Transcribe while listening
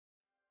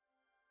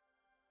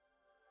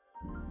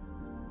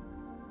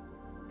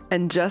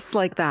And just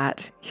like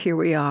that, here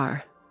we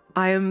are.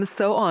 I am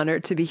so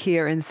honored to be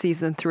here in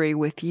Season 3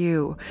 with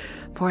you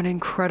for an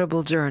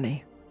incredible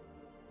journey.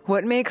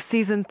 What makes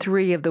Season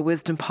 3 of the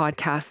Wisdom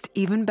Podcast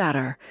even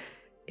better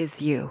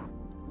is you.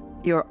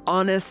 Your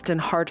honest and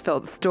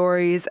heartfelt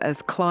stories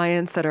as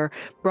clients that are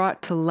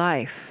brought to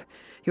life,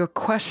 your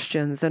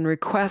questions and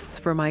requests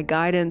for my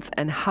guidance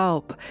and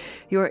help,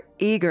 your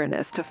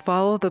eagerness to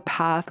follow the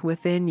path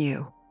within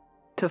you,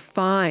 to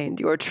find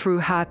your true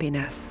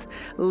happiness,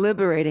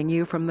 liberating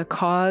you from the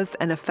cause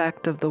and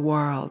effect of the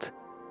world.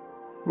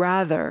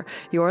 Rather,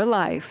 your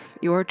life,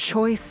 your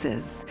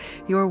choices,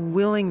 your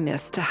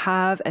willingness to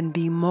have and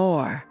be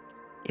more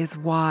is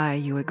why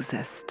you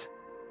exist.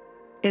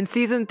 In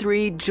Season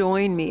 3,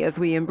 join me as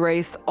we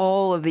embrace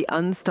all of the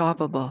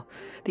unstoppable,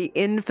 the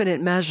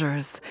infinite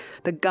measures,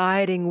 the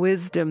guiding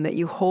wisdom that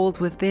you hold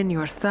within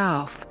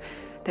yourself,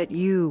 that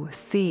you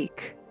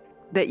seek,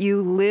 that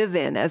you live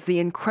in as the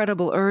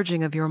incredible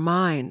urging of your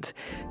mind,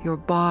 your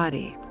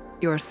body,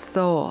 your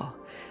soul,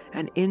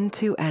 and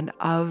into and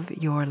of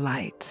your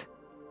light.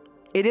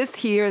 It is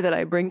here that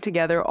I bring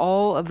together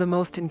all of the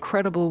most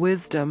incredible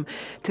wisdom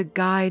to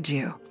guide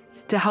you,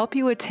 to help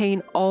you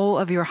attain all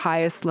of your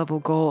highest level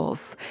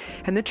goals,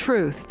 and the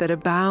truth that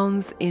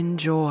abounds in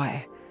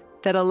joy,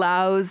 that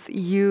allows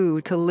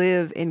you to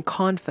live in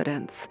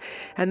confidence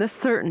and the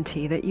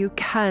certainty that you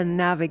can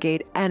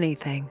navigate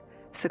anything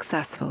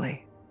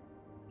successfully.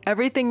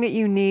 Everything that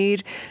you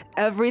need,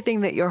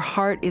 everything that your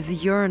heart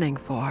is yearning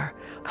for,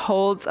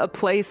 holds a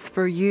place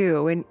for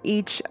you in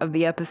each of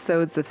the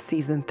episodes of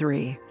Season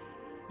 3.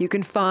 You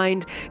can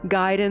find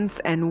guidance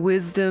and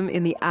wisdom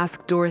in the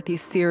Ask Dorothy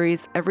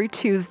series every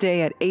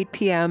Tuesday at 8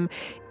 p.m.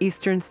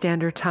 Eastern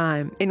Standard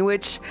Time, in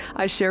which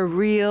I share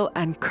real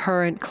and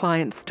current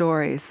client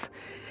stories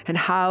and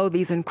how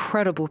these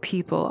incredible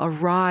people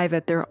arrive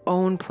at their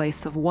own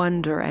place of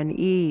wonder and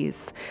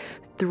ease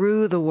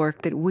through the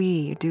work that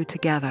we do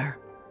together.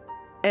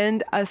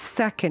 And a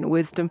second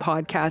Wisdom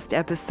Podcast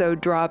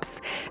episode drops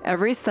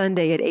every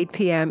Sunday at 8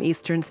 p.m.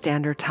 Eastern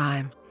Standard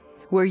Time,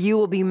 where you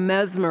will be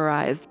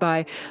mesmerized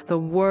by the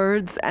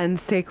words and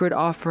sacred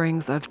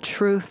offerings of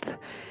truth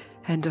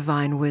and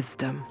divine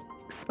wisdom,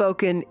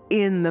 spoken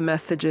in the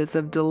messages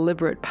of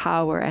deliberate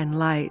power and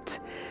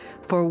light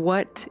for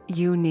what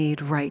you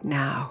need right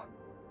now.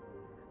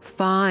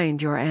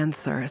 Find your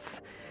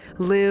answers.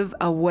 Live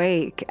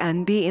awake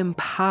and be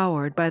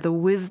empowered by the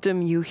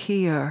wisdom you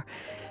hear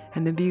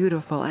and the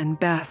beautiful and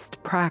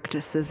best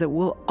practices that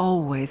will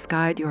always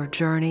guide your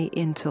journey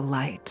into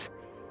light,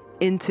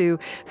 into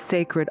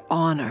sacred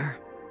honor,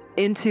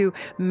 into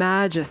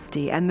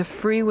majesty and the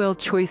free will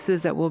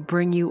choices that will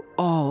bring you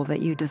all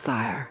that you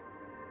desire.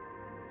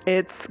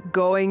 It's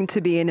going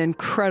to be an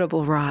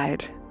incredible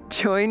ride.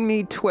 Join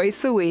me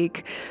twice a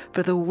week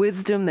for the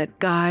wisdom that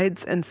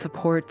guides and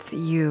supports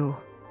you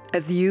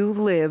as you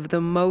live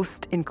the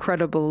most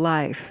incredible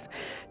life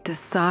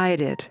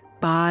decided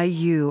by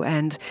you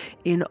and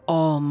in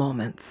all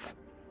moments.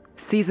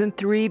 Season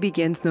 3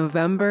 begins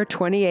November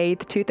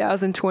 28th,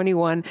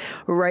 2021,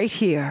 right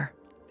here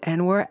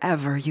and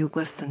wherever you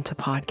listen to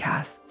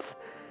podcasts.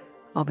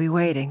 I'll be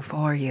waiting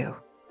for you.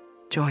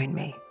 Join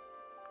me.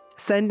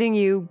 Sending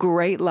you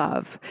great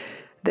love.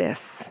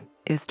 This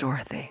is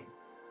Dorothy.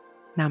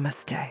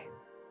 Namaste.